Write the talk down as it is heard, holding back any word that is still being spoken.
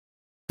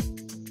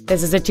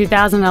This is a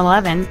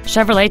 2011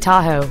 Chevrolet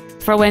Tahoe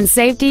for when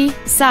safety,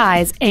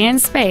 size, and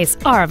space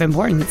are of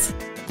importance.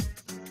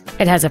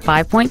 It has a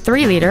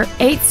 5.3-liter,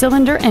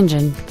 8-cylinder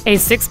engine, a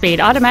 6-speed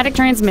automatic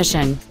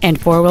transmission, and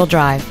 4-wheel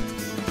drive.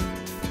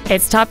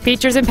 Its top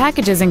features and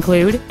packages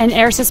include an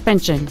air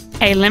suspension,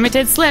 a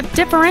limited-slip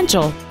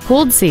differential,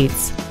 cooled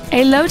seats,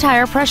 a low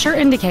tire pressure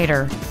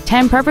indicator,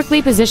 10 perfectly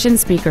positioned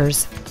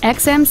speakers,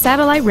 XM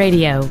satellite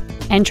radio,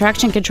 and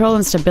traction control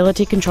and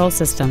stability control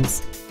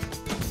systems.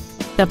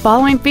 The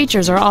following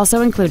features are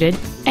also included: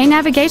 a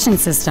navigation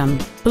system,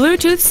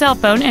 Bluetooth cell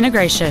phone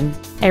integration,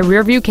 a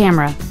rear-view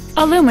camera,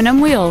 aluminum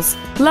wheels,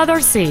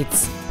 leather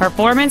seats,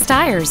 performance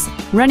tires,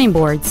 running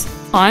boards,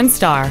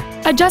 OnStar,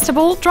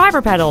 adjustable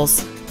driver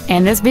pedals,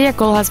 and this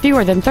vehicle has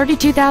fewer than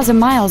 32,000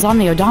 miles on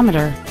the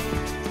odometer.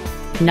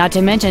 Not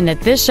to mention that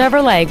this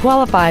Chevrolet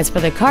qualifies for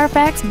the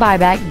Carfax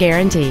buyback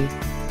guarantee.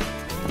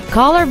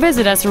 Call or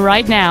visit us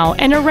right now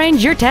and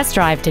arrange your test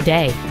drive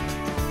today.